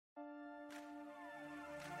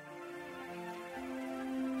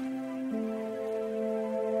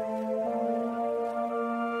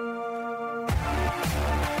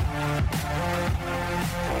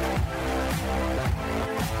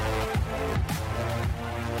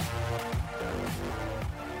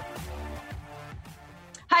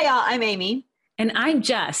Hi, y'all. I'm Amy. And I'm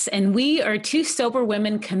Jess, and we are two sober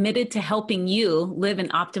women committed to helping you live an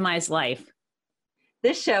optimized life.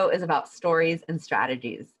 This show is about stories and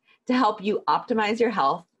strategies to help you optimize your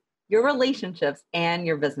health, your relationships, and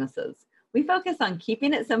your businesses. We focus on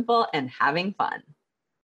keeping it simple and having fun.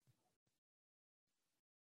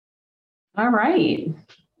 All right.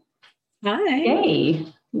 Hi. Hey,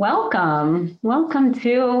 welcome. Welcome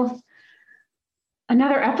to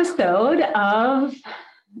another episode of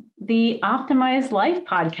the Optimized Life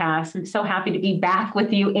podcast. I'm so happy to be back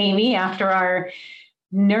with you, Amy, after our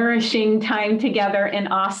nourishing time together in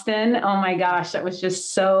Austin. Oh my gosh, that was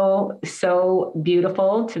just so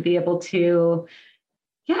beautiful to be able to,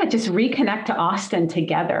 just reconnect to Austin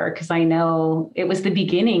together, because I know it was the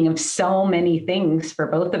beginning of so many things for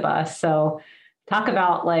both of us. So talk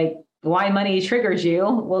about like why money triggers you.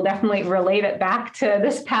 We'll definitely relate it back to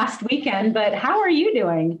this past weekend, but how are you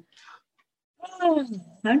doing? Oh,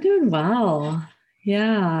 I'm doing well.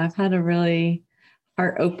 Yeah, I've had a really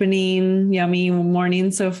heart-opening, yummy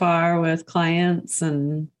morning so far with clients.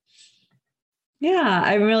 And yeah,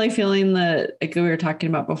 I'm really feeling that, like we were talking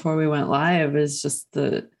about before we went live, is just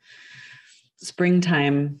the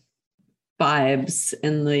springtime vibes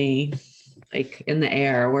in the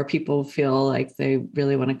air, where people feel like they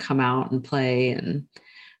really want to come out and play,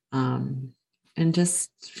 and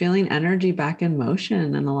just feeling energy back in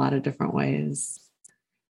motion in a lot of different ways.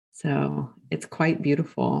 So it's quite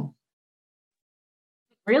beautiful.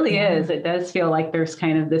 It really is. It does feel like there's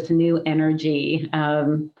kind of this new energy.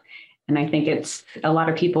 And I think it's a lot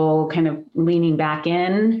of people kind of leaning back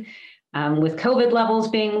in with COVID levels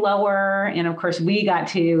being lower. And of course, we got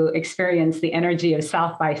to experience the energy of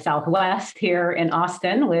South by Southwest here in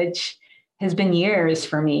Austin, which has been years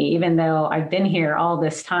for me. Even though I've been here all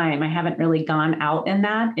this time, I haven't really gone out in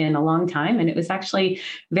that in a long time. And it was actually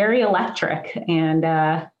very electric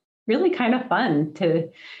and really kind of fun to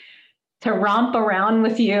romp around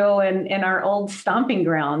with you and in our old stomping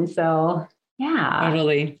ground. So yeah.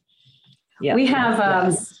 Totally. Yeah. We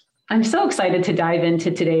have, I'm so excited to dive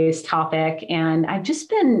into today's topic. And I've just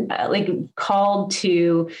been called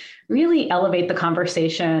to really elevate the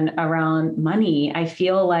conversation around money. I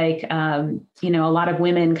feel like, a lot of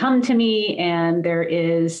women come to me and there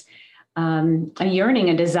is a yearning,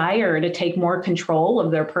 a desire to take more control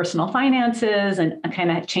of their personal finances and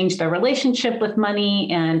kind of change their relationship with money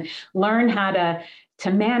and learn how to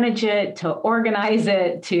manage it, to organize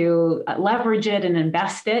it, to leverage it and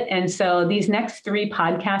invest it. And so these next 3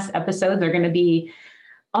 podcast episodes are going to be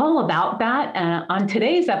all about that. On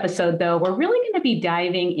today's episode, though, we're really going to be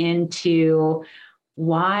diving into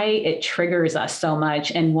why it triggers us so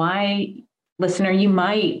much and why, listener, you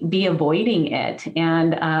might be avoiding it.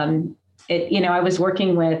 And I was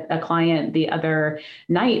working with a client the other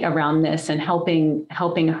night around this and helping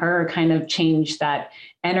her kind of change that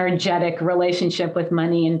energetic relationship with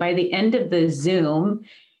money. And by the end of the Zoom,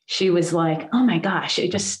 she was like, oh my gosh,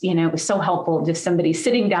 it just, it was so helpful. Just somebody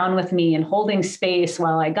sitting down with me and holding space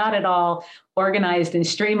while I got it all organized and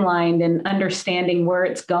streamlined and understanding where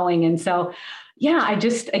it's going. And so, I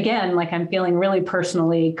just, again, I'm feeling really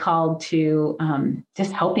personally called to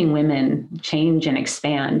just helping women change and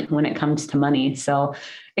expand when it comes to money. So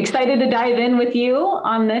excited to dive in with you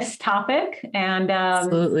on this topic. And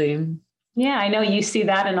absolutely. Yeah, I know you see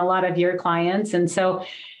that in a lot of your clients. And so,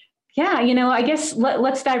 I guess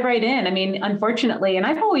let's dive right in. I mean, unfortunately, and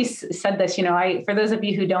I've always said this, for those of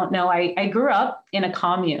you who don't know, I grew up in a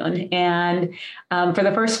commune and for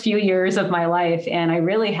the first few years of my life. And I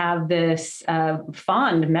really have this I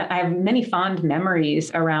have many fond memories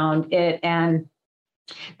around it. And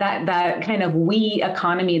that kind of we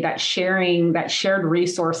economy, that shared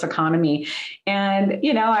resource economy. And,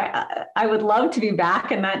 I would love to be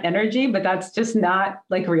back in that energy, but that's just not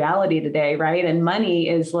reality today. Right. And money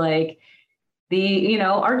is arguably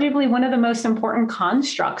one of the most important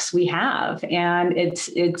constructs we have. And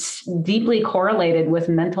it's deeply correlated with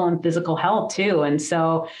mental and physical health too. And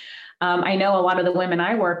so I know a lot of the women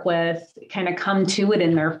I work with kind of come to it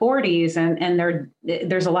in their 40s and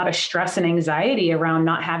there's a lot of stress and anxiety around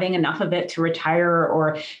not having enough of it to retire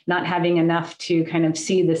or not having enough to kind of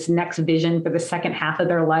see this next vision for the second half of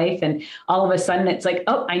their life. And all of a sudden it's like,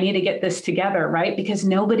 oh, I need to get this together, right? Because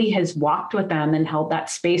nobody has walked with them and held that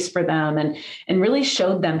space for them and really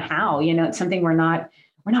showed them how. It's something we're not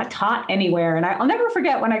taught anywhere. And I'll never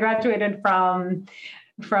forget when I graduated from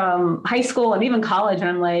high school and even college.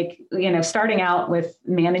 And I'm starting out with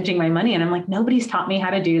managing my money. And I'm like, nobody's taught me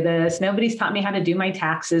how to do this. Nobody's taught me how to do my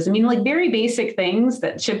taxes. I mean, very basic things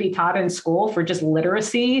that should be taught in school for just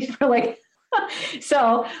literacy for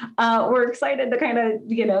So we're excited to kind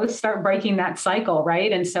of, start breaking that cycle,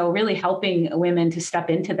 right? And so really helping women to step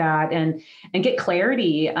into that and get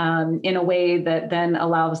clarity in a way that then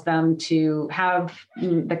allows them to have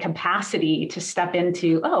the capacity to step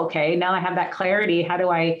into, oh, okay, now I have that clarity. How do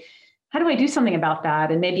I do something about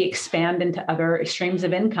that and maybe expand into other streams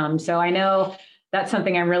of income? So I know that's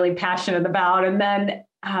something I'm really passionate about. And then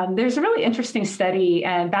there's a really interesting study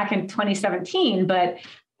back in 2017, but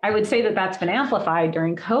I would say that that's been amplified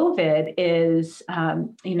during COVID is,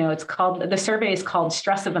 the survey is called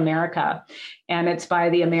Stress of America, and it's by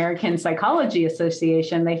the American Psychology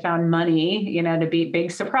Association. They found money, to be, big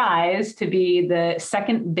surprise, to be the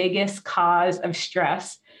second biggest cause of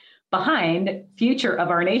stress behind future of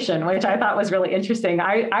our nation, which I thought was really interesting.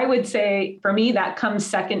 I would say for me, that comes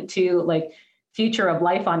second to like future of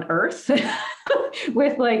life on Earth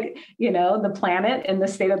with the planet and the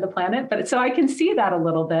state of the planet. But so I can see that a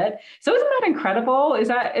little bit. So isn't that incredible? Is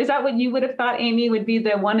that what you would have thought, Amy, would be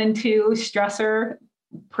the 1 and 2 stressor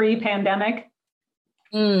pre-pandemic?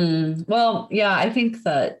 Well, yeah, I think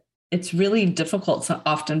that it's really difficult so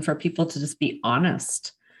often for people to just be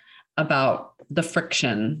honest about the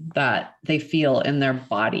friction that they feel in their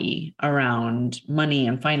body around money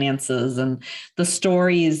and finances and the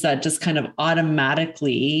stories that just kind of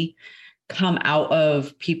automatically come out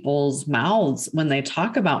of people's mouths when they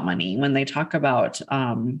talk about money, when they talk about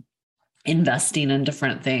investing in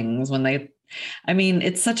different things,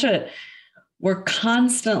 we're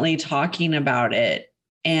constantly talking about it.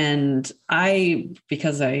 And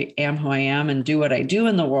because I am who I am and do what I do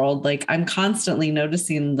in the world, like I'm constantly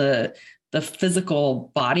noticing the physical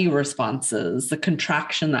body responses, the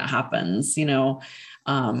contraction that happens,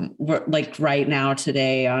 we're like right now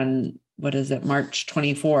today on, March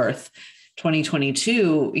 24th,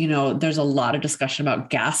 2022, there's a lot of discussion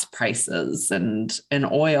about gas prices and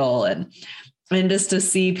oil and just to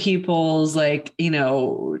see people's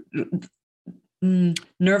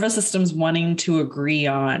nervous systems wanting to agree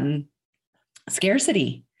on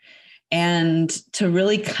scarcity and to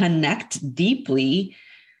really connect deeply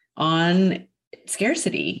on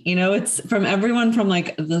scarcity. It's from everyone from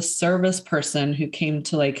like the service person who came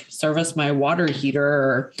to like service my water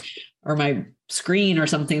heater or my screen or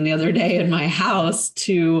something the other day in my house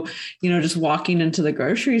to, just walking into the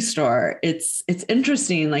grocery store. It's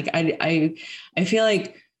interesting. Like I feel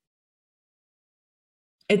like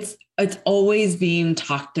it's always being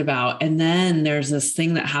talked about. And then there's this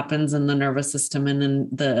thing that happens in the nervous system and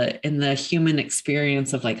in the human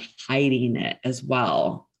experience of like hiding it as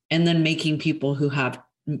well. And then making people who have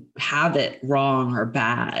it wrong or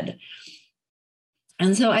bad.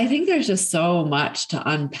 And so I think there's just so much to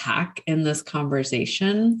unpack in this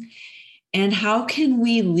conversation. And how can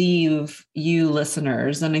we leave you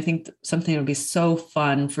listeners? And I think something would be so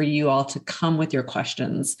fun for you all to come with your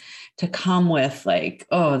questions, to come with like,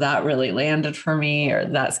 oh, that really landed for me, or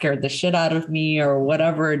that scared the shit out of me, or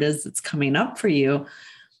whatever it is that's coming up for you.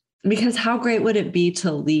 Because how great would it be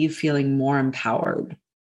to leave feeling more empowered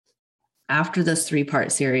after this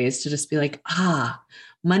 3-part series, to just be like,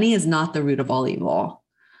 money is not the root of all evil.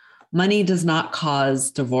 Money does not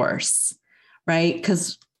cause divorce, right?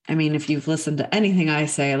 Because if you've listened to anything I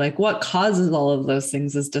say, like what causes all of those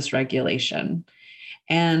things is dysregulation.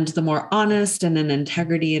 And the more honest and in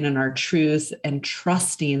integrity and in our truth and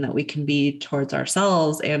trusting that we can be towards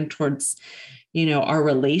ourselves and towards, our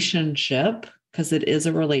relationship, because it is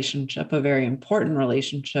a relationship, a very important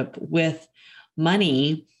relationship with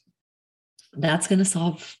money, that's going to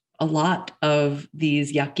solve a lot of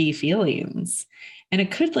these yucky feelings. And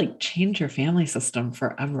it could like change your family system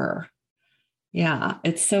forever. Yeah,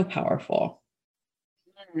 it's so powerful.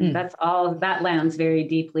 That's all that lands very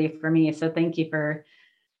deeply for me. So thank you for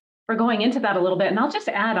going into that a little bit. And I'll just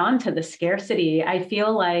add on to the scarcity. I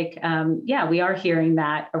feel like, we are hearing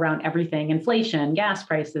that around everything, inflation, gas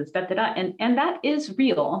prices, and that is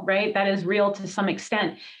real, right? That is real to some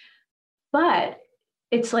extent. But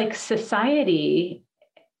it's like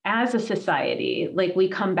as a society, like we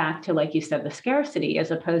come back to, like you said, the scarcity,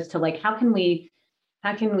 as opposed to like, how can we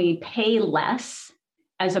pay less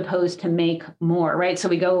as opposed to make more, right? So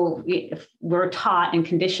we're taught and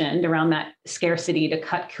conditioned around that scarcity to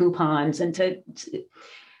cut coupons and to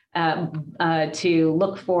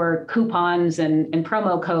look for coupons and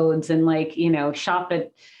promo codes and shop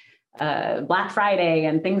at Black Friday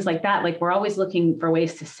and things like that. Like we're always looking for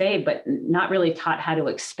ways to save, but not really taught how to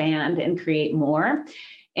expand and create more.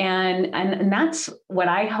 And that's what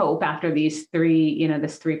I hope after these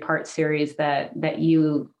this 3-part series that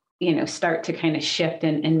you start to kind of shift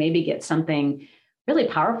and maybe get something really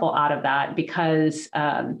powerful out of that, because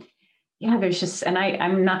yeah, there's just, and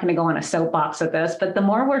I'm not going to go on a soapbox with this, but the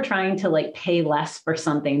more we're trying to like pay less for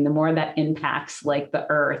something, the more that impacts like the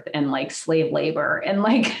earth and like slave labor. And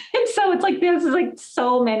like, and so it's like, there's like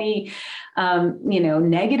so many,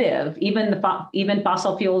 negative, even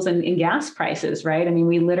fossil fuels and gas prices, right? I mean,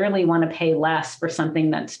 we literally want to pay less for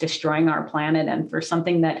something that's destroying our planet and for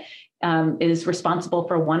something that is responsible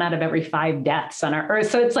for 1 out of every 5 deaths on our earth.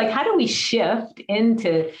 So it's like, how do we shift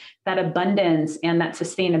into that abundance and that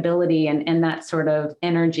sustainability and that sort of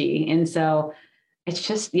energy? And so it's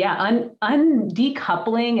just,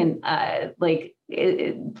 undecoupling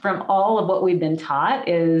and from all of what we've been taught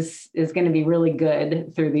is going to be really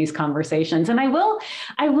good through these conversations. And I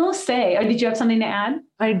will say, did you have something to add?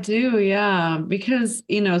 I do. Yeah. Because,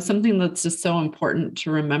 something that's just so important to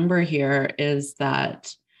remember here is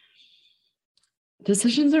that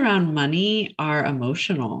decisions around money are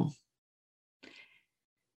emotional.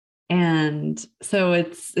 And so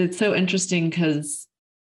it's so interesting because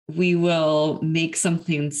we will make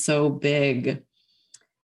something so big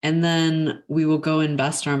and then we will go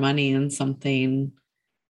invest our money in something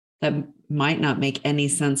that might not make any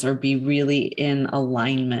sense or be really in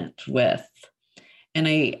alignment with. And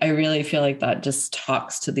I really feel like that just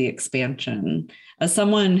talks to the expansion. As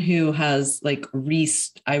someone who has like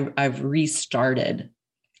I've restarted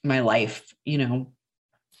my life,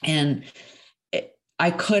 and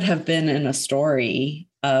I could have been in a story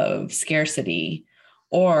of scarcity,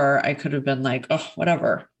 or I could have been like, oh,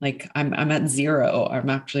 whatever. Like I'm at 0. I'm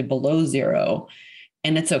actually below 0.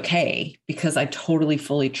 And it's okay because I totally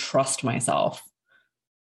fully trust myself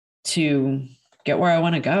to get where I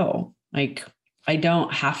want to go. Like I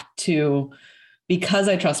don't have to, because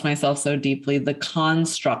I trust myself so deeply, the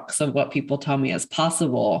constructs of what people tell me is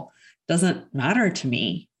possible doesn't matter to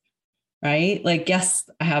me, right? Like, yes,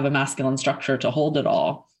 I have a masculine structure to hold it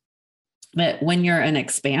all. But when you're an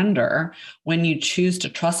expander, when you choose to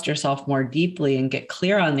trust yourself more deeply and get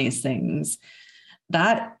clear on these things,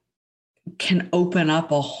 that can open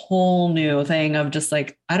up a whole new thing of just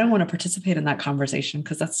like, I don't want to participate in that conversation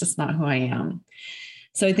because that's just not who I am.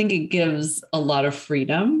 So I think it gives a lot of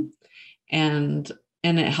freedom and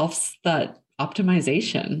it helps that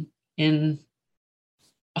optimization in,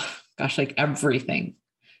 like everything,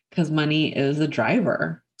 because money is a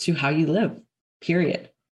driver to how you live, period.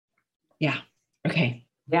 Yeah. Okay.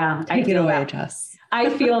 Yeah. Take it away, Jess. I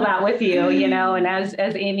feel that with you, and as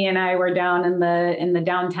Amy and I were down in the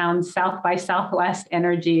downtown South by Southwest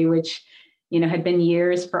energy, which, had been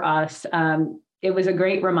years for us. It was a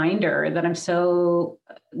great reminder that I'm so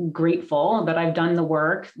grateful that I've done the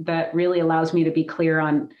work that really allows me to be clear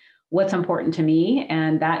on what's important to me.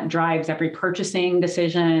 And that drives every purchasing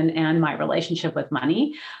decision and my relationship with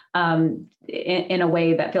money in a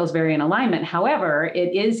way that feels very in alignment. However,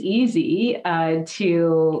 it is easy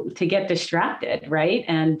to get distracted, right?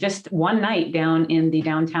 And just one night down in the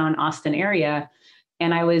downtown Austin area,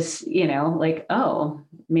 and I was, like, oh,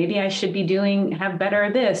 maybe I should be have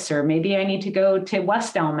better this, or maybe I need to go to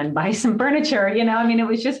West Elm and buy some furniture. It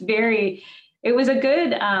was just it was a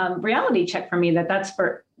good reality check for me that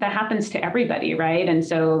that happens to everybody, right? And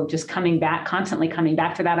so just constantly coming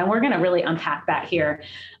back to that. And we're going to really unpack that here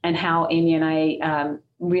and how Amy and I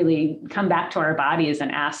really come back to our bodies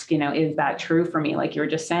and ask, is that true for me? Like you were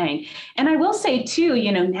just saying. And I will say too,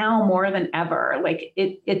 now more than ever, like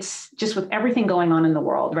it's just with everything going on in the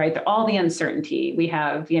world, right? All the uncertainty we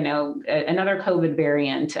have, another COVID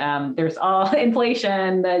variant, there's all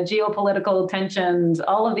inflation, the geopolitical tensions,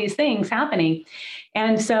 all of these things happening.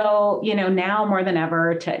 And so, now more than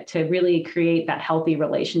ever to really create that healthy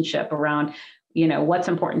relationship around, what's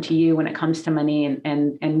important to you when it comes to money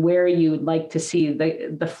and where you'd like to see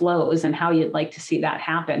the flows and how you'd like to see that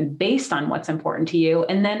happen based on what's important to you.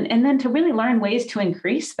 And then to really learn ways to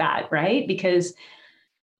increase that, right? Because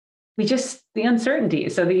the uncertainty.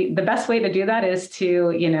 So the best way to do that is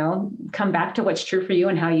to, come back to what's true for you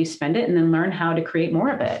and how you spend it, and then learn how to create more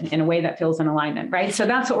of it in a way that feels in alignment, right? So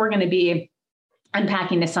that's what we're going to be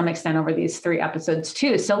unpacking to some extent over these 3 episodes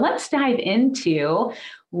too. So let's dive into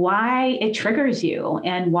why it triggers you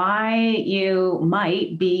and why you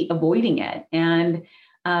might be avoiding it. And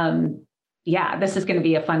this is going to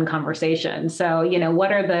be a fun conversation. So,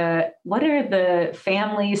 what are the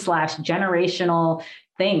family / generational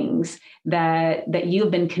things that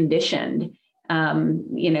you've been conditioned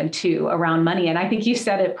to around money? And I think you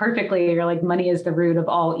said it perfectly. You're like, money is the root of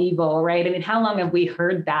all evil, right? I mean, how long have we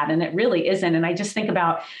heard that? And it really isn't. And I just think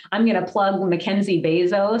about, I'm going to plug Mackenzie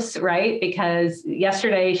Bezos, right? Because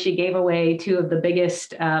yesterday she gave away 2 of the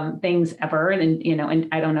biggest things ever. And, and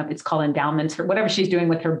I don't know if it's called endowments or whatever she's doing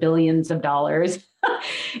with her billions of dollars.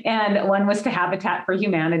 And one was to Habitat for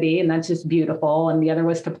Humanity, and that's just beautiful. And the other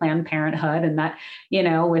was to Planned Parenthood. And that,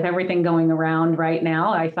 with everything going around right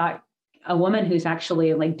now, I thought a woman who's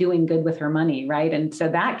actually like doing good with her money, right? And so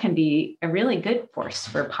that can be a really good force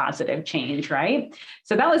for positive change, right?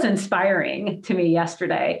 So that was inspiring to me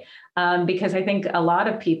yesterday. Because I think a lot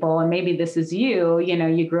of people, and maybe this is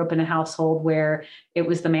you grew up in a household where it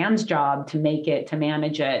was the man's job to make it, to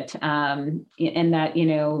manage it. And that,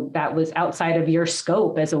 that was outside of your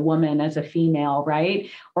scope as a woman, as a female, right?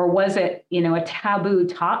 Or was it, a taboo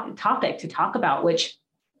topic to talk about, which,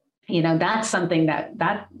 that's something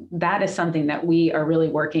that is something that we are really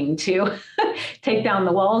working to take down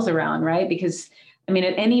the walls around, right? Because at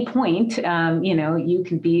any point, you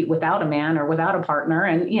can be without a man or without a partner,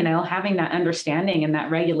 and, having that understanding and that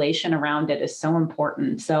regulation around it is so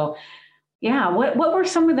important. So yeah, what were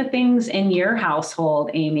some of the things in your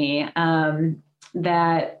household, Amy,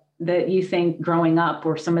 that you think growing up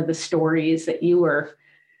were some of the stories that you were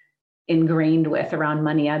ingrained with around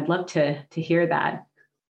money? I'd love to hear that.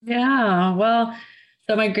 Yeah, well,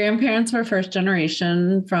 so my grandparents were first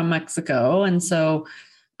generation from Mexico. And so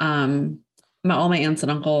all my aunts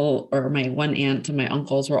and uncle, or my one aunt and my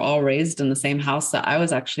uncles, were all raised in the same house that I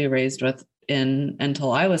was actually raised with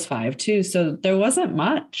until I was 5 too. So there wasn't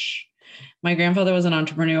much. My grandfather was an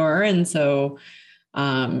entrepreneur. And so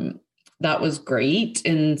that was great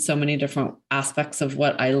in so many different aspects of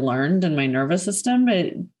what I learned in my nervous system.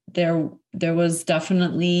 But there was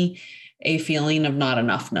definitely a feeling of not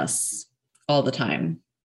enoughness all the time.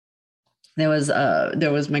 There was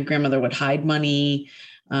my grandmother would hide money.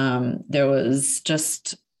 There was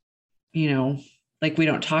just, like, we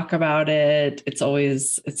don't talk about it. It's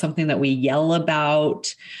something that we yell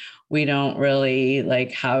about. We don't really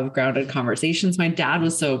like have grounded conversations. My dad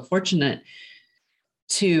was so fortunate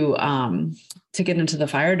to get into the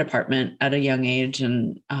fire department at a young age.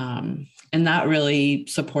 And that really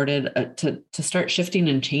supported to start shifting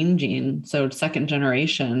and changing. So second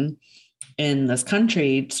generation in this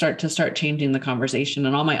country start changing the conversation.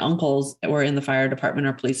 And all my uncles were in the fire department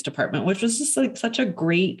or police department, which was just like such a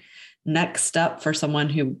great next step for someone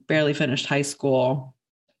who barely finished high school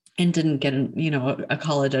and didn't get, a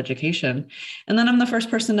college education. And then I'm the first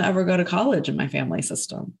person to ever go to college in my family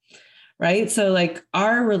system. Right. So like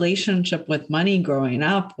our relationship with money growing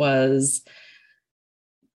up was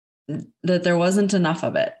that there wasn't enough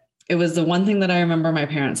of it. It was the one thing that I remember my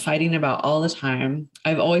parents fighting about all the time.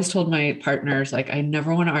 I've always told my partners, like, I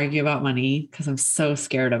never want to argue about money because I'm so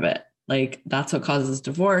scared of it. Like, that's what causes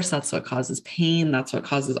divorce. That's what causes pain. That's what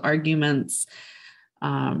causes arguments.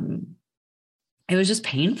 It was just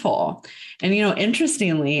painful. And,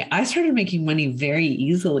 interestingly, I started making money very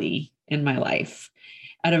easily in my life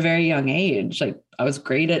at a very young age. Like, I was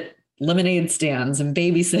great at lemonade stands and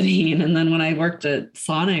babysitting. And then when I worked at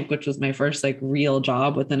Sonic, which was my first like real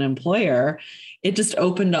job with an employer, it just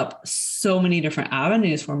opened up so many different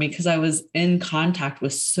avenues for me because I was in contact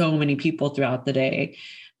with so many people throughout the day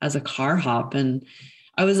as a car hop. And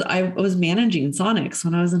I was managing Sonics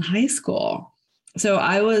when I was in high school. So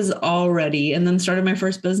I was already, and then started my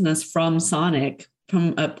first business from Sonic,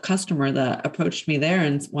 from a customer that approached me there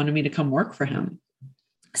and wanted me to come work for him.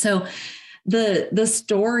 So the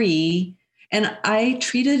story, and I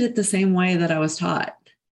treated it the same way that I was taught.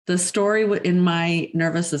 The story in my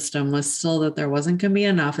nervous system was still that there wasn't going to be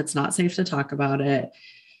enough. It's not safe to talk about it.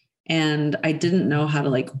 And I didn't know how to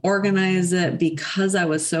like organize it because I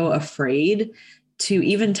was so afraid to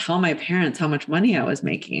even tell my parents how much money I was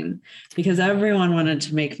making, because everyone wanted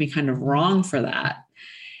to make me kind of wrong for that.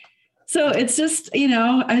 So it's just,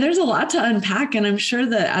 there's a lot to unpack. And I'm sure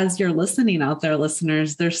that as you're listening out there,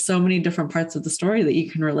 listeners, there's so many different parts of the story that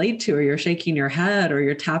you can relate to, or you're shaking your head, or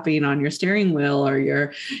you're tapping on your steering wheel, or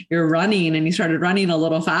you're running and you started running a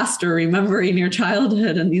little faster, remembering your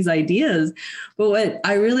childhood and these ideas. But what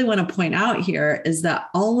I really want to point out here is that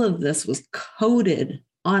all of this was coded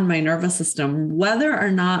on my nervous system, whether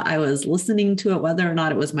or not I was listening to it, whether or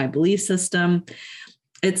not it was my belief system.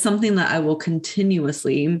 It's something that I will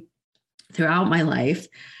continuously throughout my life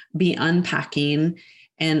be unpacking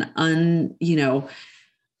and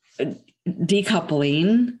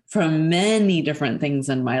decoupling from many different things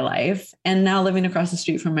in my life. And now living across the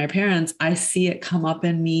street from my parents, I see it come up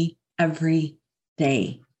in me every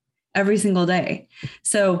day, every single day.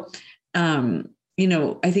 So, I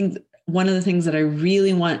think one of the things that I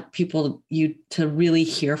really want you to really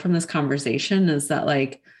hear from this conversation is that,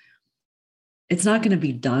 like, it's not going to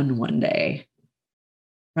be done one day.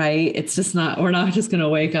 Right? It's just not, we're not just going to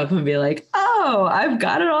wake up and be like, oh, I've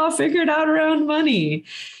got it all figured out around money.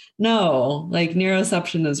 no, like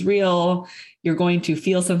neuroception is real. You're going to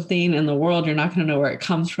feel something in the world. You're not going to know where it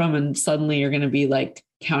comes from. And suddenly you're going to be like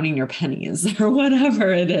counting your pennies or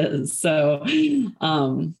whatever it is. So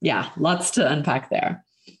yeah, lots to unpack there.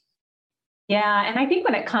 Yeah. And I think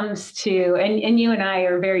when it comes to, and you and I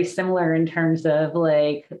are very similar in terms of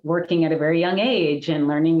like working at a very young age and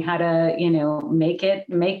learning how to,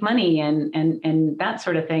 make money and that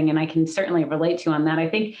sort of thing. And I can certainly relate to you on that. I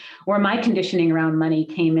think where my conditioning around money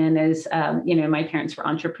came in is, my parents were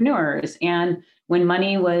entrepreneurs, and when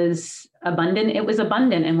money was abundant, it was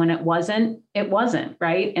abundant. And when it wasn't,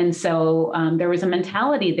 right. And so there was a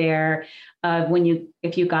mentality there of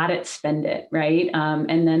if you got it, spend it, right?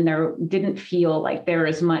 And then there didn't feel like there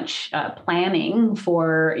was much planning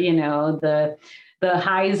for, the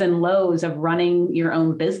highs and lows of running your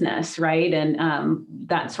own business, right? And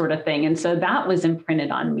that sort of thing. And so that was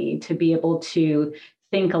imprinted on me to be able to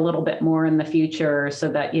think a little bit more in the future,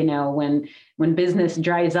 so that, when business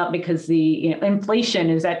dries up because the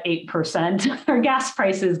inflation is at 8% or gas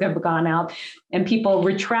prices have gone up and people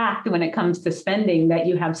retract when it comes to spending, that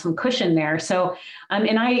you have some cushion there. So,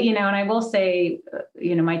 and I will say,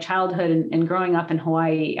 my childhood and growing up in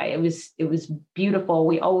Hawaii, it was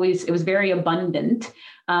beautiful. It was very abundant.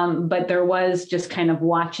 But there was just kind of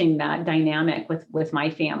watching that dynamic with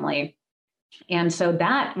my family. And so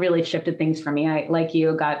that really shifted things for me. I, like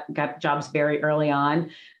you, got jobs very early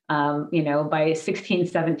on. By 16,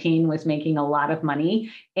 17 was making a lot of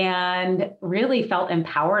money and really felt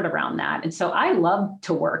empowered around that. And so I loved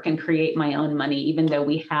to work and create my own money, even though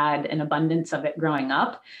we had an abundance of it growing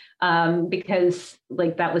up, because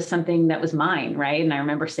like that was something that was mine, right? And I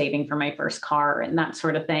remember saving for my first car and that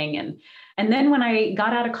sort of thing. And then when I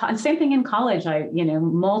got out of college, same thing in college,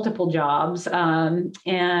 multiple jobs,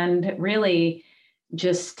 and really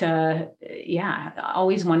just,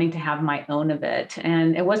 always wanting to have my own of it.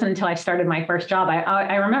 And it wasn't until I started my first job.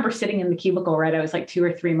 I remember sitting in the cubicle, right? I was like 2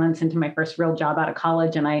 or 3 months into my first real job out of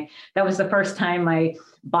college. And that was the first time I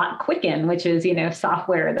bought Quicken, which is,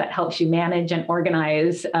 software that helps you manage and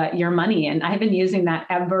organize your money. And I've been using that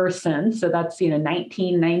ever since. So that's,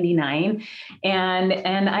 1999.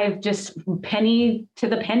 And I've just penny to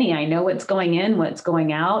the penny. I know what's going in, what's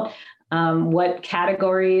going out. What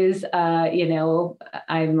categories,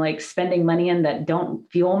 I'm like spending money in that don't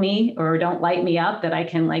fuel me or don't light me up, that I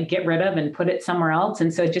can like get rid of and put it somewhere else.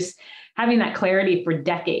 And so just having that clarity for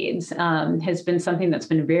decades has been something that's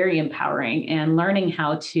been very empowering, and learning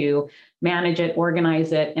how to manage it,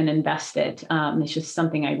 organize it, and invest it. It's just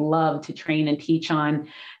something I love to train and teach on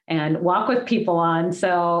and walk with people on.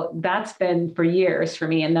 So that's been for years for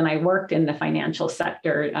me. And then I worked in the financial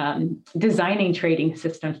sector, designing trading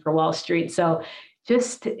systems for Wall Street. So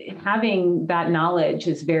just having that knowledge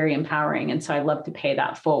is very empowering. And so I love to pay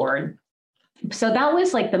that forward. So that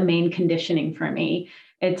was like the main conditioning for me.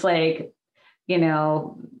 It's like,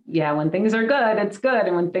 when things are good, it's good.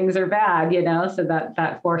 And when things are bad, so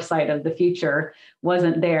that foresight of the future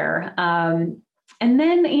wasn't there. And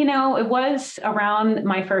then, it was around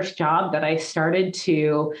my first job that I started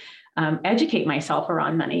to educate myself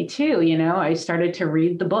around money too. I started to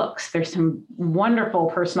read the books. There's some wonderful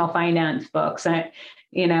personal finance books that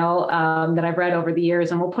I've read over the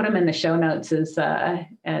years, and we'll put them in the show notes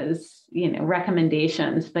as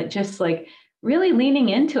recommendations, but just like really leaning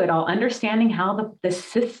into it all, understanding how the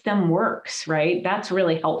system works, right? That's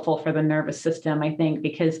really helpful for the nervous system, I think,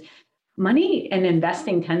 because money and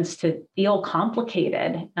investing tends to feel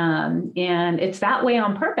complicated. And it's that way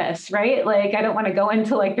on purpose, right? Like, I don't want to go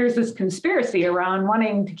into like, there's this conspiracy around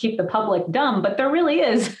wanting to keep the public dumb, but there really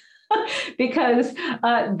is. Because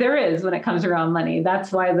there is when it comes around money.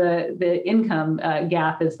 That's why the income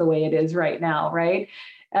gap is the way it is right now, right?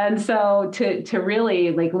 And so to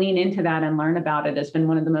really like lean into that and learn about it has been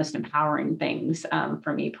one of the most empowering things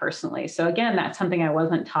for me personally. So again, that's something I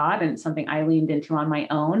wasn't taught, and something I leaned into on my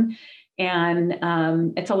own. And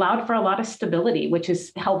it's allowed for a lot of stability, which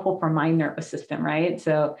is helpful for my nervous system, right?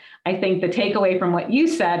 So I think the takeaway from what you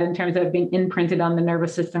said in terms of being imprinted on the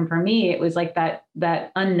nervous system, for me, it was like that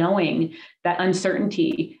unknowing, that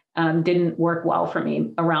uncertainty didn't work well for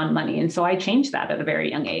me around money. And so I changed that at a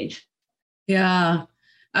very young age. Yeah,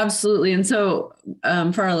 absolutely. And so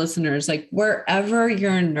for our listeners, like wherever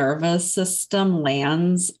your nervous system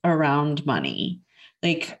lands around money,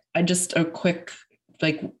 like Jess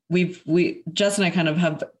and I kind of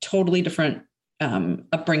have totally different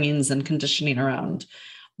upbringings and conditioning around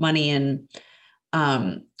money. And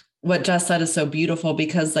what Jess said is so beautiful,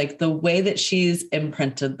 because like the way that she's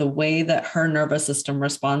imprinted, the way that her nervous system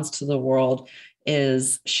responds to the world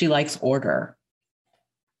is she likes order,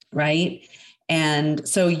 right? And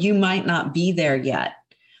so you might not be there yet,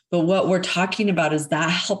 But what we're talking about is that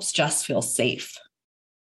helps Jess feel safe.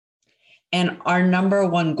 And our number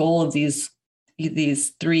one goal of these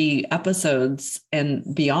 3 episodes and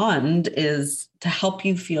beyond is to help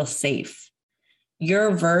you feel safe.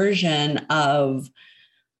 Your version of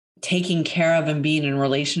taking care of and being in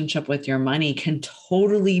relationship with your money can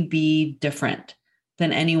totally be different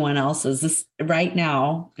than anyone else's. This right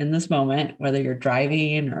now, in this moment, whether you're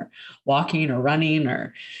driving or walking or running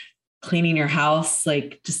or cleaning your house,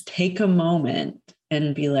 like just take a moment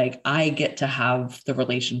and be like, I get to have the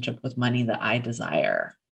relationship with money that I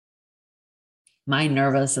desire. My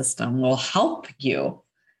nervous system will help you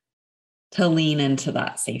to lean into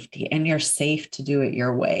that safety, and you're safe to do it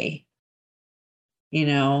your way, you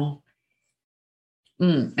know?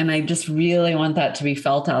 And I just really want that to be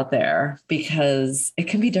felt out there because it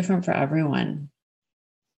can be different for everyone.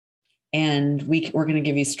 And we're going to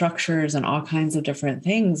give you structures and all kinds of different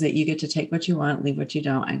things that you get to take what you want, leave what you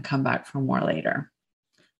don't, and come back for more later.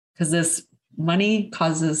 Because this money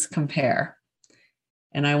causes compare.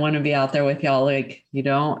 And I want to be out there with y'all. Like,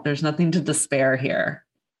 there's nothing to despair here.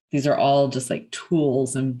 These are all just like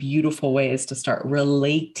tools and beautiful ways to start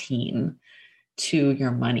relating to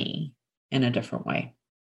your money in a different way.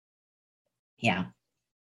 Yeah.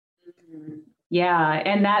 Yeah.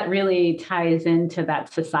 And that really ties into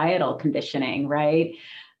that societal conditioning, right?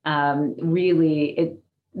 Really,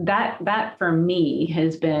 that for me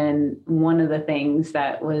has been one of the things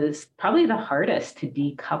that was probably the hardest to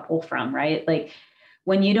decouple from, right? Like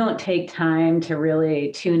when you don't take time to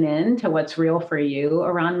really tune in to what's real for you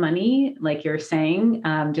around money, like you're saying,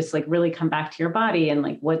 just like really come back to your body and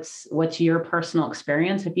like what's your personal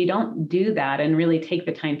experience. If you don't do that and really take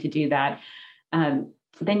the time to do that,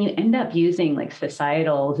 then you end up using like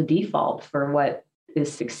societal's default for what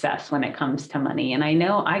is success when it comes to money. And I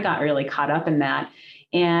know I got really caught up in that.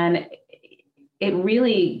 And it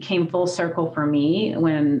really came full circle for me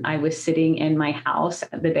when I was sitting in my house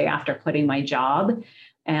the day after quitting my job.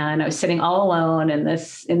 And I was sitting all alone in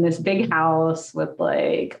this big house with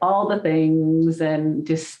like all the things and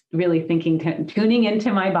just really tuning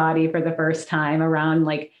into my body for the first time around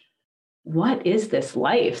like, what is this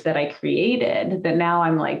life that I created that now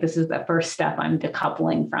I'm like, this is the first step I'm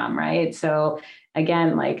decoupling from, right? So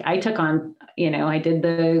again, like I took on,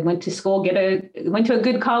 went to school, went to a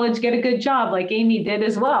good college, get a good job like Amy did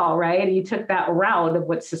as well, right? You took that route of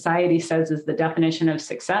what society says is the definition of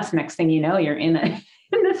success. Next thing you know, you're in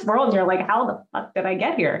this world, you're like, how the fuck did I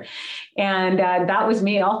get here? And that was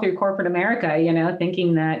me all through corporate America,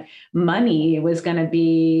 thinking that money was going to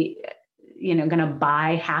be going to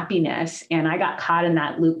buy happiness. And I got caught in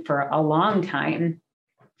that loop for a long time.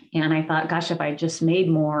 And I thought, gosh, if I just made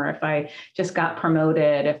more, if I just got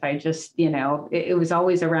promoted, if I just, it was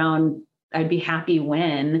always around, I'd be happy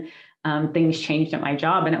when things changed at my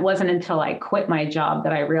job. And it wasn't until I quit my job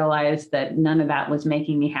that I realized that none of that was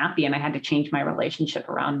making me happy. And I had to change my relationship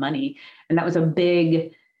around money. And that was a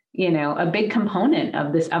big component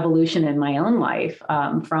of this evolution in my own life,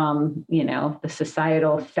 from, the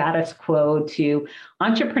societal status quo to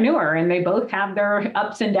entrepreneur. And they both have their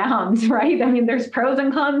ups and downs, right? I mean, there's pros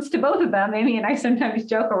and cons to both of them. Amy and I sometimes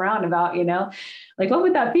joke around about, like, what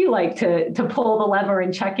would that be like to pull the lever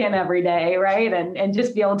and check in every day, right? And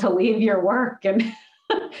just be able to leave your work and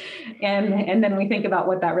and then we think about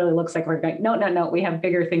what that really looks like. We're going, no, we have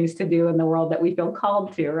bigger things to do in the world that we feel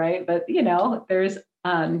called to, right? But, there's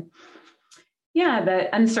the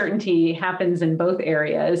uncertainty happens in both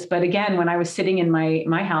areas. But again, when I was sitting in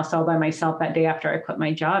my house all by myself that day after I quit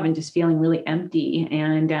my job and just feeling really empty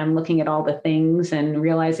and looking at all the things and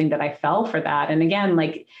realizing that I fell for that. And again,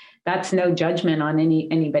 like that's no judgment on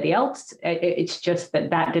anybody else. It's just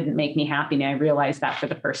that didn't make me happy. And I realized that for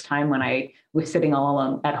the first time when I was sitting all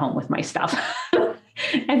alone at home with my stuff.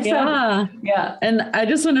 And so, yeah. And I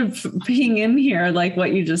just want to ping in here, like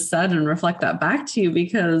what you just said and reflect that back to you,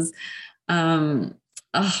 because one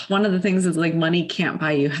of the things is like money can't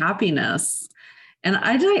buy you happiness. And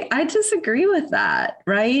I disagree with that,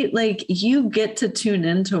 right? Like you get to tune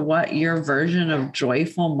into what your version of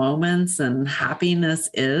joyful moments and happiness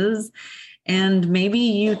is. And maybe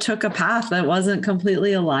you took a path that wasn't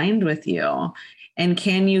completely aligned with you. And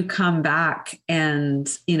can you come back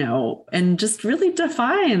and, and just really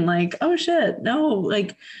define like, oh shit, no,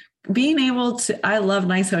 like being able to, I love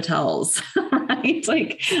nice hotels, right?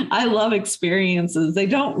 Like I love experiences. They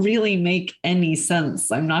don't really make any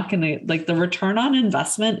sense. I'm not going to like the return on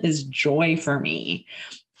investment is joy for me.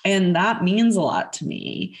 And that means a lot to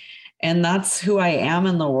me. And that's who I am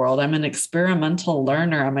in the world. I'm an experimental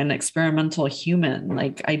learner. I'm an experimental human.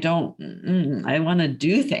 Like I want to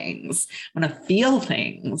do things. I want to feel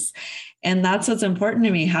things. And that's what's important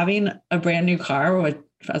to me. Having a brand new car,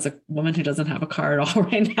 as a woman who doesn't have a car at all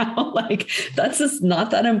right now, like that's just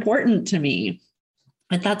not that important to me.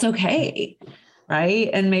 But that's okay. Right.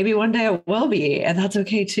 And maybe one day it will be, and that's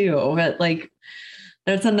okay too. But like,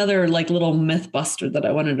 that's another like little myth buster that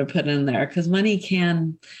I wanted to put in there, because money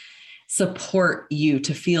can support you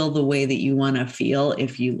to feel the way that you want to feel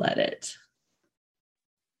if you let it.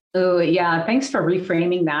 Oh, yeah. Thanks for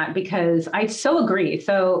reframing that, because I so agree.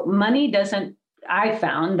 So I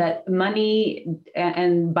found that money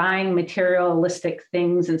and buying materialistic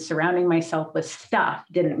things and surrounding myself with stuff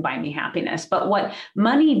didn't buy me happiness. But what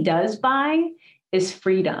money does buy is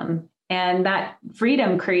freedom. And that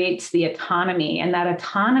freedom creates the autonomy, and that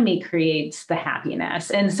autonomy creates the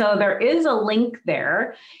happiness. And so there is a link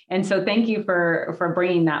there. And so thank you for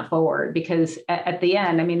bringing that forward, because at the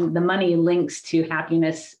end, I mean, the money links to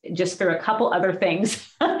happiness just through a couple other things.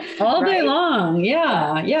 All day long.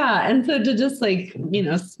 Yeah. Yeah. And so to just like,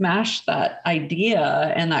 smash that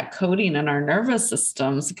idea and that coding in our nervous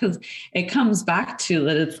systems, because it comes back to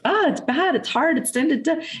that it's bad, it's hard, it's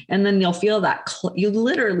and then you'll feel that you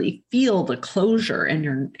literally feel the closure in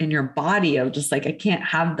your body of just like, I can't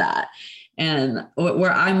have that. And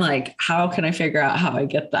where I'm like, how can I figure out how I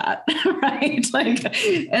get that? Right. Like,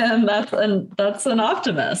 and that's an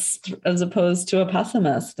optimist as opposed to a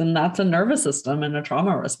pessimist. And that's a nervous system and a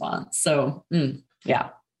trauma response. So yeah.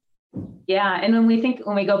 Yeah. And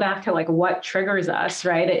when we go back to like what triggers us,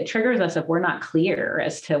 right? It triggers us if we're not clear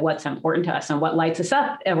as to what's important to us and what lights us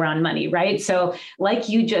up around money, right? So like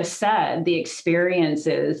you just said, the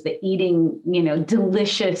experiences, the eating,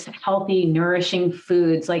 delicious, healthy, nourishing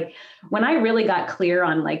foods. Like when I really got clear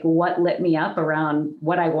on like what lit me up around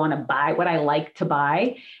what I want to buy, what I like to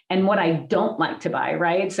buy, and what I don't like to buy,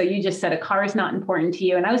 right? So you just said a car is not important to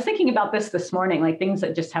you. And I was thinking about this morning, like things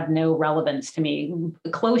that just have no relevance to me.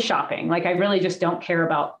 Clothes shopping, like I really just don't care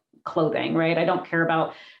about clothing, right? I don't care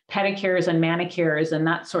about pedicures and manicures and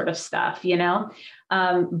that sort of stuff,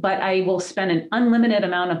 but I will spend an unlimited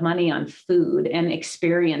amount of money on food and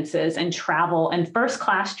experiences and travel and first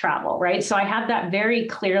class travel, right? So I have that very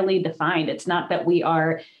clearly defined. It's not that we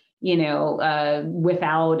are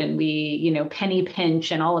without and we, penny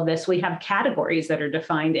pinch and all of this. We have categories that are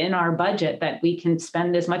defined in our budget that we can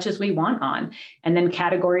spend as much as we want on, and then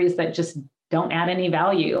categories that just don't add any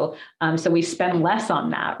value. So we spend less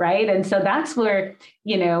on that, right? And so that's where,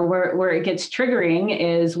 where it gets triggering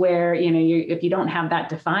is where, if you don't have that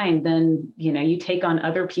defined, then, you take on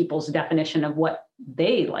other people's definition of what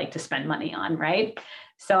they like to spend money on, right?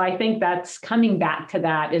 So I think that's coming back to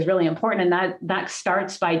that is really important. And that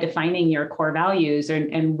starts by defining your core values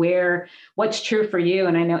and what's true for you.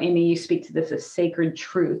 And I know, Amy, you speak to this as sacred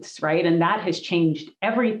truths, right? And that has changed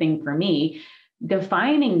everything for me.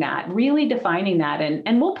 Really defining that.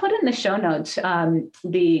 And we'll put in the show notes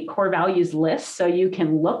the core values list so you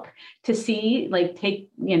can look to see, like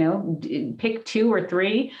pick 2 or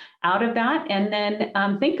 3 out of that. And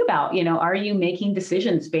then think about, are you making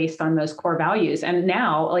decisions based on those core values? And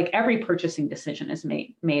now like every purchasing decision is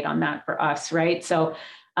made on that for us, right? So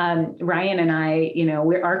Ryan and I,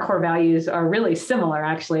 our core values are really similar.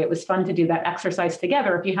 Actually, it was fun to do that exercise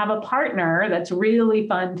together. If you have a partner, that's really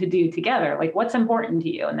fun to do together. Like what's important to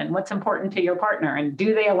you, and then what's important to your partner, and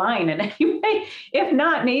do they align? And if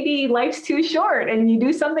not, maybe life's too short and you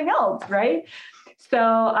do something else, right? So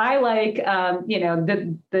I like,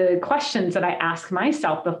 the questions that I ask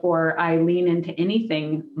myself before I lean into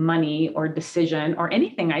anything money or decision or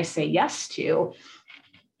anything I say yes to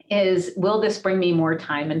is, will this bring me more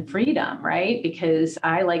time and freedom, right? Because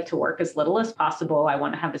I like to work as little as possible. I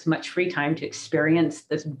want to have as much free time to experience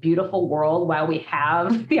this beautiful world while we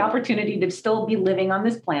have the opportunity to still be living on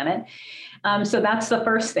this planet. So that's the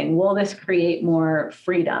first thing. Will this create more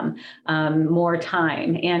freedom, more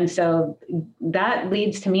time? And so that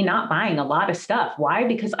leads to me not buying a lot of stuff. Why?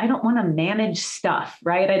 Because I don't want to manage stuff,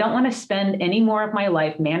 right? I don't want to spend any more of my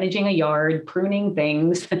life managing a yard, pruning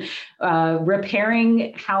things,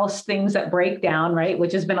 repairing house things that break down, right?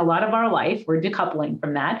 Which has been a lot of our life. We're decoupling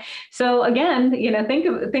from that. So again,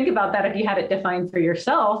 think about that if you had it defined for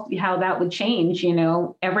yourself, how that would change.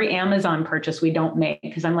 Every Amazon purchase we don't make,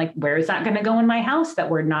 because I'm like, where is that going to go in my house that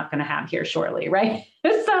we're not going to have here shortly, right?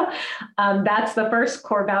 So that's the first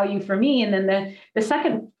core value for me. And then the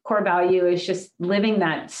second core value is just living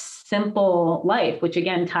that simple life, which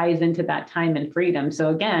again ties into that time and freedom. So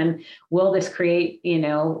again, will this create,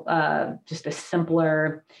 just a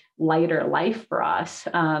simpler lighter life for us.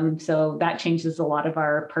 So that changes a lot of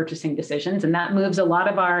our purchasing decisions, and that moves a lot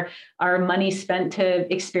of our money spent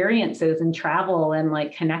to experiences and travel and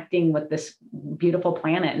like connecting with this beautiful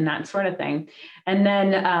planet and that sort of thing. And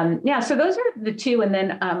then, so those are the two. And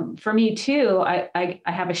then for me too, I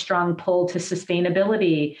have a strong pull to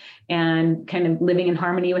sustainability and kind of living in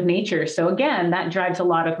harmony with nature. So again, that drives a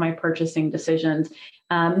lot of my purchasing decisions,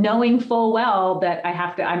 knowing full well that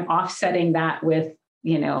I'm offsetting that with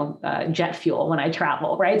jet fuel when I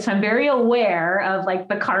travel, right? So I'm very aware of like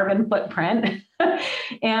the carbon footprint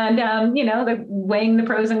and, the weighing the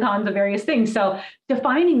pros and cons of various things. So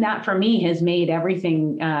defining that for me has made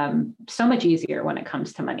everything so much easier when it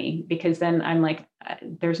comes to money, because then I'm like,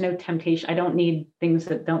 there's no temptation. I don't need things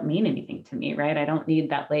that don't mean anything to me, right? I don't need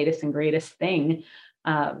that latest and greatest thing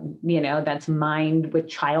that's mined with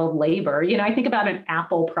child labor. I think about an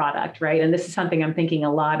Apple product, right? And this is something I'm thinking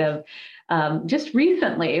a lot of just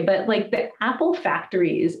recently, but like the Apple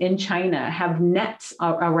factories in China have nets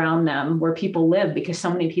around them where people live because so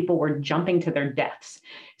many people were jumping to their deaths.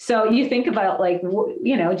 So you think about like,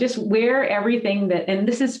 just where everything and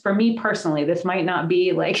this is for me personally, this might not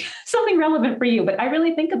be like something relevant for you, but I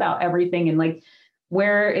really think about everything and like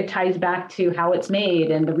where it ties back to how it's made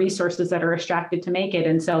and the resources that are extracted to make it.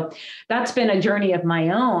 And so that's been a journey of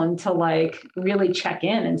my own to like really check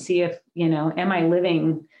in and see if, am I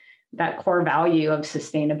living that core value of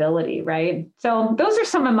sustainability, right? So those are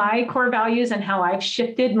some of my core values and how I've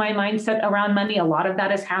shifted my mindset around money. A lot of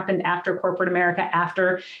that has happened after corporate America,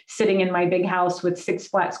 after sitting in my big house with 6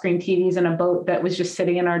 flat screen TVs and a boat that was just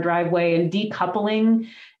sitting in our driveway and decoupling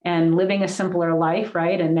and living a simpler life,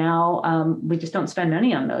 right? And now we just don't spend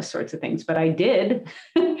money on those sorts of things. But I did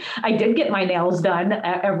get my nails done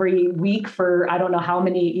every week for I don't know how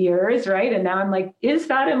many years, right? And now I'm like, is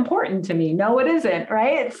that important to me? No, it isn't,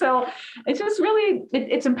 right? So it's just really,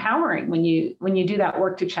 it's empowering when you do that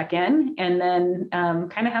work to check in and then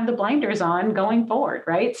kind of have the blinders on going forward,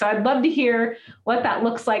 right? So I'd love to hear what that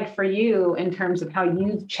looks like for you in terms of how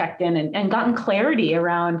you've checked in and gotten clarity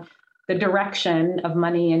around the direction of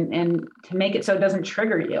money and to make it so it doesn't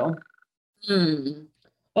trigger you.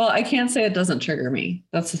 Well, I can't say it doesn't trigger me.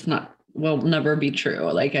 That's just will never be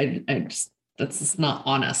true. Like that's just not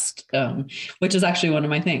honest. Which is actually one of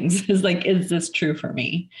my things is like, is this true for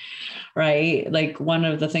me? Right. Like one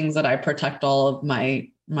of the things that I protect all of my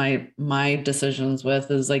decisions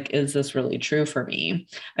with is like, is this really true for me?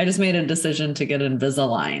 I just made a decision to get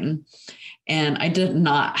Invisalign. And I did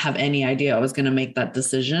not have any idea I was going to make that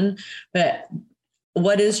decision. But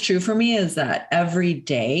what is true for me is that every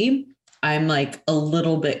day I'm like a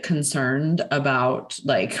little bit concerned about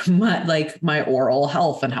my oral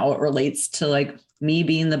health and how it relates to like me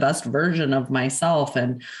being the best version of myself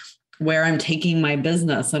and where I'm taking my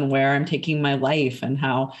business and where I'm taking my life and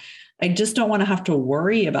how I just don't want to have to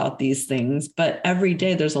worry about these things. But every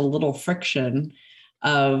day there's a little friction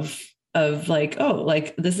of like, oh,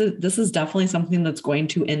 like this is definitely something that's going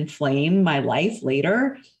to inflame my life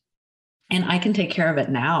later. And I can take care of it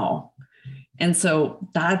now. And so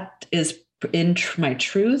that is in my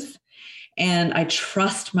truth. And I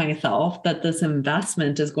trust myself that this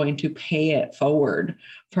investment is going to pay it forward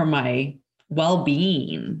for my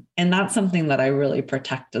well-being. And that's something that I really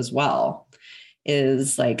protect as well,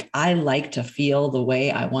 is like, I like to feel the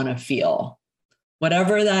way I want to feel.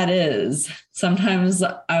 Whatever that is, sometimes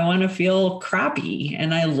I want to feel crappy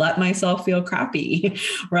and I let myself feel crappy,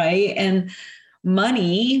 right? And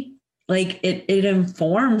money, like it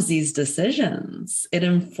informs these decisions. It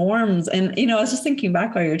informs, and I was just thinking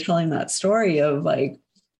back while you're telling that story of like,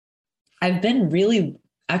 I've been really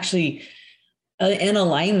actually in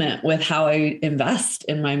alignment with how I invest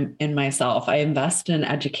in myself. I invest in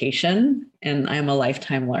education and I'm a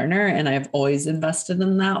lifetime learner and I've always invested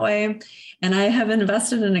in that way. And I have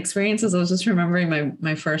invested in experiences. I was just remembering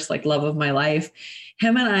my first like love of my life.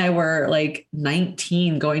 Him and I were like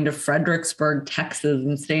 19 going to Fredericksburg, Texas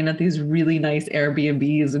and staying at these really nice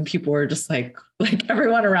Airbnbs. And people were just like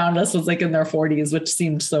everyone around us was like in their 40s, which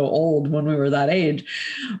seemed so old when we were that age.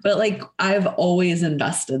 But like, I've always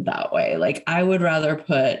invested that way. Like I would rather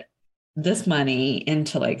put this money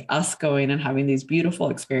into like us going and having these beautiful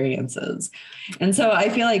experiences. And so I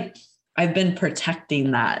feel like I've been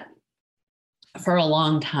protecting that for a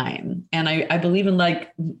long time. And I believe in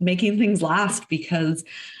like making things last because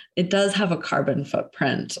it does have a carbon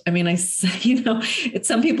footprint. I mean,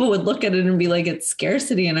 some people would look at it and be like, it's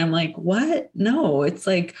scarcity. And I'm like, what? No, it's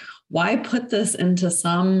like, why put this into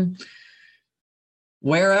some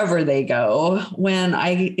wherever they go when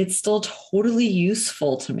it's still totally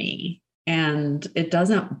useful to me. And it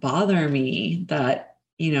doesn't bother me that,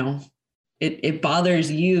 it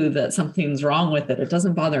bothers you that something's wrong with it. It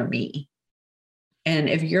doesn't bother me. And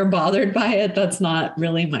if you're bothered by it, that's not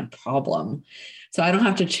really my problem. So I don't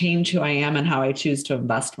have to change who I am and how I choose to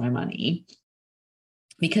invest my money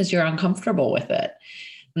because you're uncomfortable with it.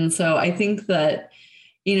 And so I think that,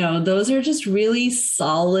 those are just really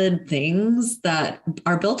solid things that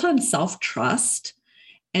are built on self-trust.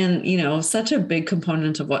 And, such a big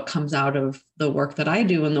component of what comes out of the work that I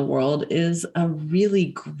do in the world is a really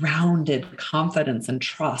grounded confidence and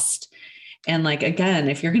trust. And like, again,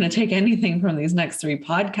 if you're going to take anything from these next 3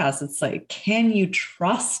 podcasts, it's like, can you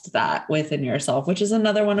trust that within yourself? Which is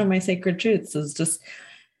another one of my sacred truths, is just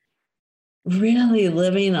really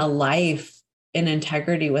living a life in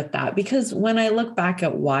integrity with that. Because when I look back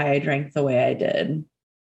at why I drank the way I did,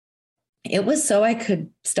 it was so I could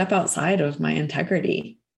step outside of my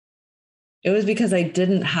integrity. It was because I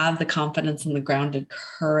didn't have the confidence and the grounded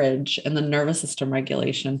courage and the nervous system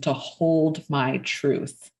regulation to hold my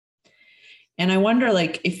truth. And I wonder,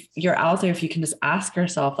 like, if you're out there, if you can just ask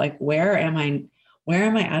yourself, like, where am I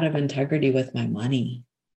out of integrity with my money?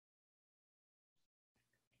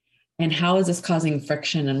 And how is this causing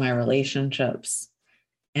friction in my relationships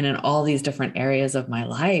and in all these different areas of my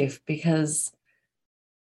life? Because,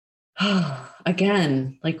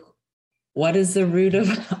 again, like, what is the root of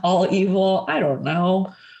all evil? I don't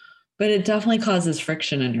know, but it definitely causes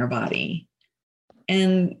friction in your body.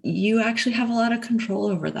 And you actually have a lot of control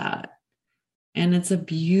over that. And it's a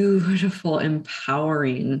beautiful,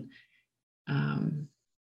 empowering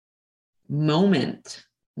moment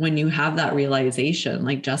when you have that realization,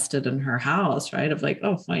 like Jess did in her house, right? Of like,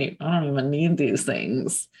 oh, wait, I don't even need these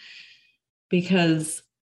things. Because,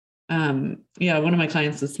 one of my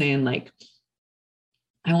clients was saying, like,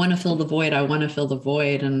 I want to fill the void. I want to fill the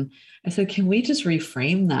void. And I said, can we just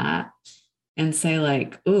reframe that and say,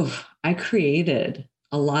 like, ooh, I created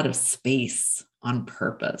a lot of space on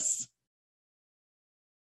purpose.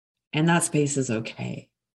 And that space is okay.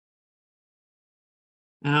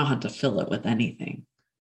 I don't have to fill it with anything.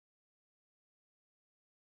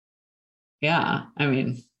 Yeah, I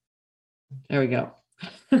mean, there we go.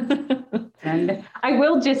 And I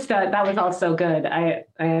will just, that was also good. I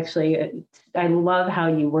love how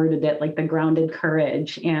you worded it, like the grounded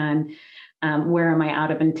courage and where am I out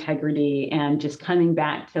of integrity, and just coming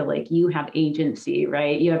back to, like, you have agency,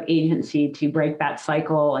 right? You have agency to break that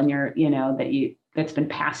cycle, and that's been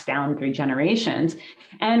passed down through generations.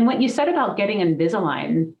 And what you said about getting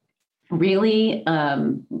Invisalign really,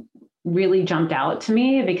 really jumped out to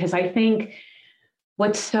me, because I think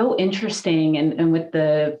what's so interesting, and with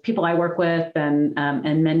the people I work with and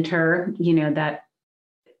mentor, that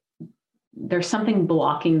there's something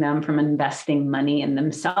blocking them from investing money in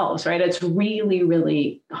themselves, right? It's really,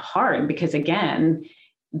 really hard because, again,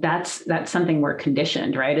 that's something we're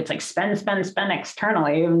conditioned, right? It's like spend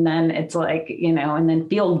externally. And then it's like, and then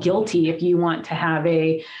feel guilty if you want to have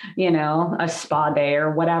a spa day or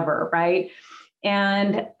whatever, right?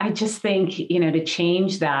 And I just think, to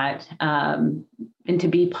change that, and to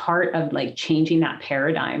be part of, like, changing that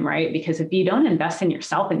paradigm, right? Because if you don't invest in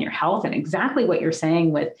yourself and your health, and exactly what you're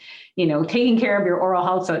saying with, taking care of your oral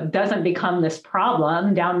health so it doesn't become this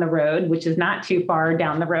problem down the road, which is not too far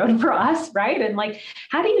down the road for us, right? And, like,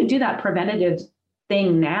 how do you do that preventative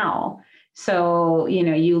thing now? So,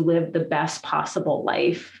 you live the best possible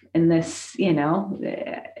life in this,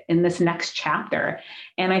 in this next chapter.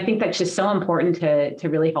 And I think that's just so important to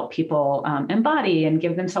really help people embody and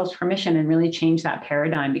give themselves permission and really change that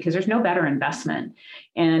paradigm, because there's no better investment.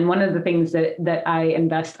 And one of the things that I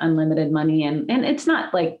invest unlimited money in, and it's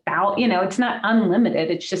not like, it's not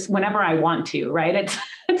unlimited. It's just whenever I want to, right?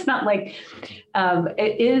 It's not like,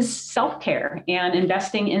 it is self-care and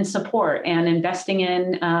investing in support and investing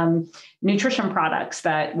in nutrition products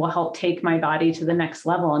that will help take my body to the next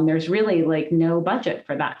level. And there's really, like, no budget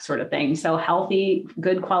for that sort of thing. So healthy,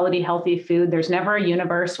 good quality, healthy food. There's never a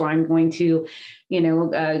universe where I'm going to,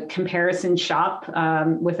 comparison shop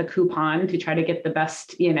with a coupon to try to get the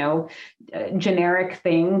best, generic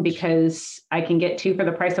thing, because I can get 2 for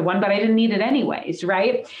the price of 1, but I didn't need it anyways,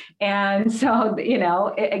 right? And so,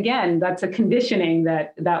 again, that's a conditioning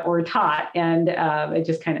that we're taught, and it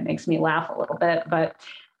just kind of makes me laugh a little bit, but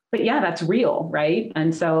yeah, that's real, right?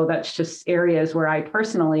 And so that's just areas where I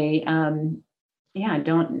personally, don't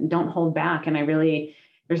hold back, and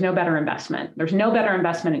there's no better investment. There's no better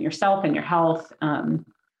investment in yourself and your health, and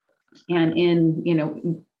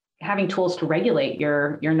in, having tools to regulate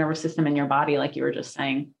your nervous system and your body, like you were just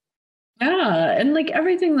saying. Yeah. And, like,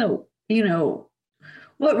 everything that,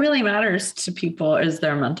 what really matters to people is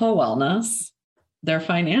their mental wellness, their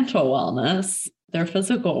financial wellness, their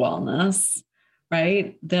physical wellness,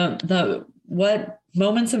 right? The what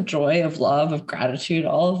moments of joy, of love, of gratitude,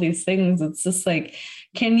 all of these things. It's just like,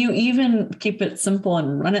 can you even keep it simple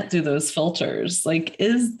and run it through those filters? Like,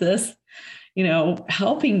 is this,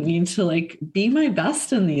 helping me to like be my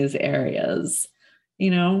best in these areas?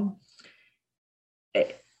 You know,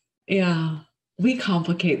 yeah, we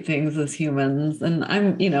complicate things as humans, and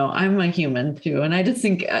I'm a human too. And I just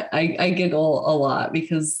think I giggle a lot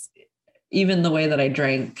because even the way that I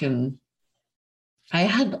drank, and I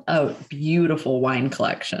had a beautiful wine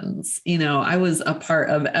collections. I was a part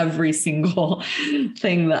of every single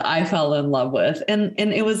thing that I fell in love with. And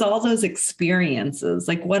it was all those experiences.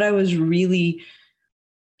 Like, what I was really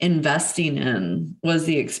investing in was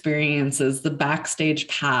the experiences, the backstage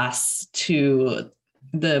pass to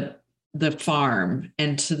the farm,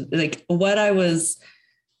 and to like what I was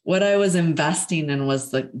investing in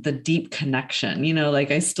was the deep connection.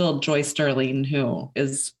 Like, I still, Joy Sterling, who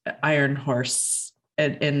is Iron Horse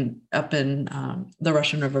up in the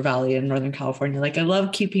Russian River Valley in Northern California. Like, I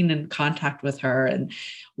love keeping in contact with her and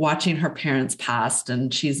watching her parents pass,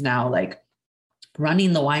 and she's now like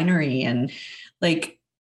running the winery. And like,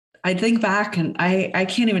 I think back, and I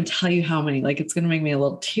can't even tell you how many, like, it's going to make me a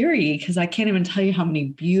little teary because I can't even tell you how many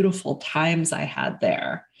beautiful times I had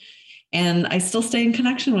there. And I still stay in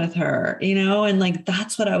connection with her, and like,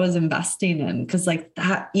 that's what I was investing in. Cause like,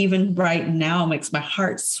 that even right now makes my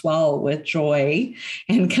heart swell with joy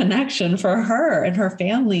and connection for her and her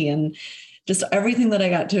family and just everything that I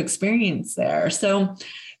got to experience there. So,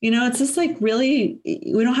 it's just like, really,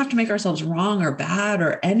 we don't have to make ourselves wrong or bad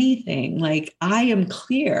or anything. Like, I am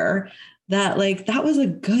clear that like, that was a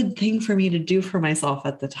good thing for me to do for myself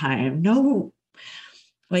at the time. No,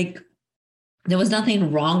 like, there was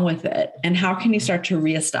nothing wrong with it. And how can you start to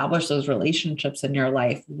reestablish those relationships in your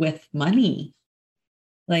life with money?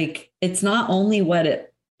 Like, it's not only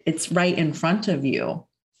what it's right in front of you.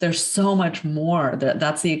 There's so much more.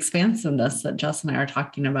 That's the expansiveness that Jess and I are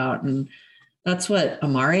talking about. And that's what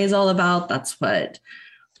Amare is all about. That's what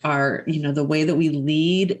our, the way that we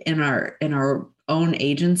lead in our own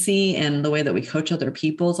agency and the way that we coach other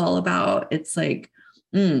people is all about. It's like,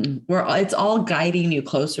 it's all guiding you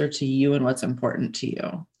closer to you and what's important to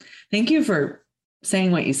you. Thank you for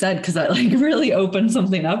saying what you said, because that like really opened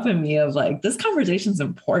something up in me of like, this conversation is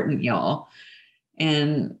important, y'all.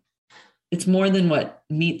 And it's more than what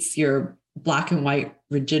meets your black and white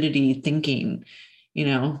rigidity thinking.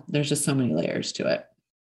 There's just so many layers to it.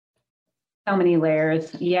 So many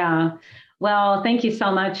layers. Yeah. Well, thank you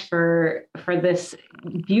so much for this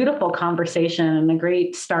beautiful conversation and a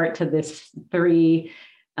great start to this 3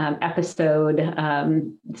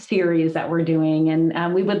 episode series that we're doing.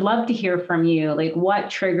 And we would love to hear from you. Like, what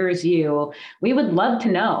triggers you? We would love to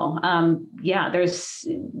know.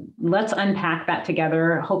 Let's unpack that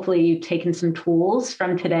together. Hopefully you've taken some tools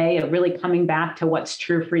from today of really coming back to what's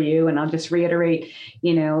true for you. And I'll just reiterate,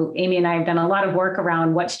 Amy and I have done a lot of work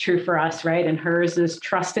around what's true for us, right? And hers is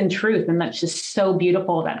trust and truth. And that's just so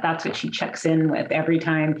beautiful that that's what she checks in with every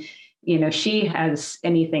time she has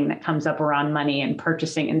anything that comes up around money and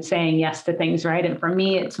purchasing and saying yes to things, right? And for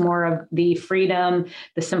me, it's more of the freedom,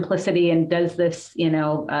 the simplicity, and does this,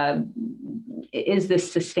 is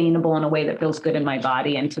this sustainable in a way that feels good in my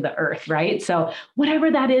body and to the earth, right? So whatever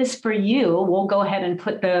that is for you, we'll go ahead and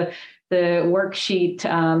put the worksheet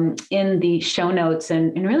in the show notes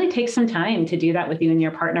and really take some time to do that with you and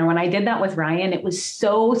your partner. When I did that with Ryan, it was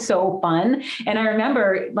so, so fun. And I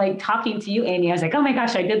remember like talking to you, Amy, I was like, oh my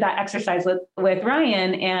gosh, I did that exercise with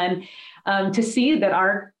Ryan. And to see that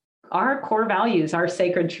our core values, our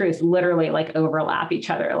sacred truths literally like overlap each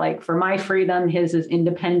other. Like for my freedom, his is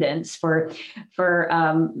independence. For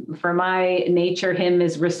my nature, him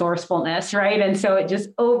is resourcefulness, right? And so it just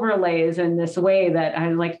overlays in this way that I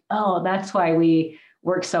was like, oh, that's why we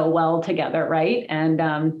work so well together, right?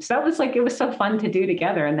 And so that was like, it was so fun to do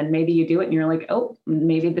together. And then maybe you do it and you're like, oh,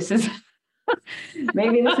 maybe this is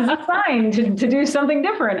a sign to do something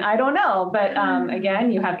different. I don't know. But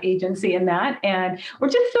again, you have agency in that. And we're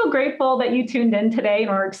just so grateful that you tuned in today.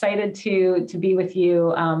 And we're excited to be with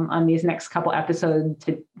you on these next couple episodes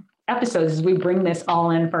as we bring this all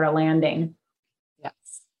in for a landing. Yes.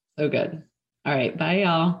 So good. All right. Bye,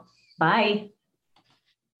 y'all. Bye.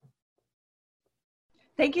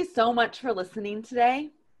 Thank you so much for listening today.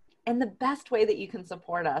 And the best way that you can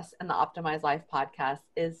support us in the Optimize Life podcast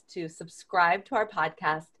is to subscribe to our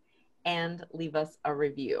podcast and leave us a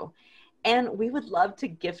review. And we would love to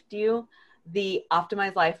gift you the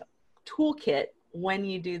Optimize Life toolkit when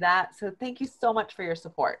you do that. So thank you so much for your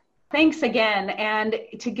support. Thanks again. And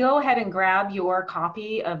to go ahead and grab your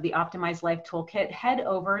copy of the Optimized Life Toolkit, head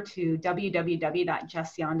over to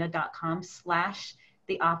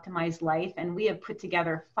www.jessyonda.com/the Optimized Life. And we have put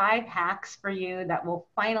together 5 hacks for you that will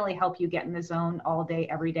finally help you get in the zone all day,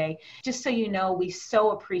 every day. Just so you know, we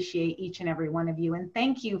so appreciate each and every one of you. And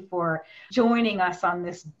thank you for joining us on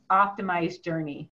this optimized journey.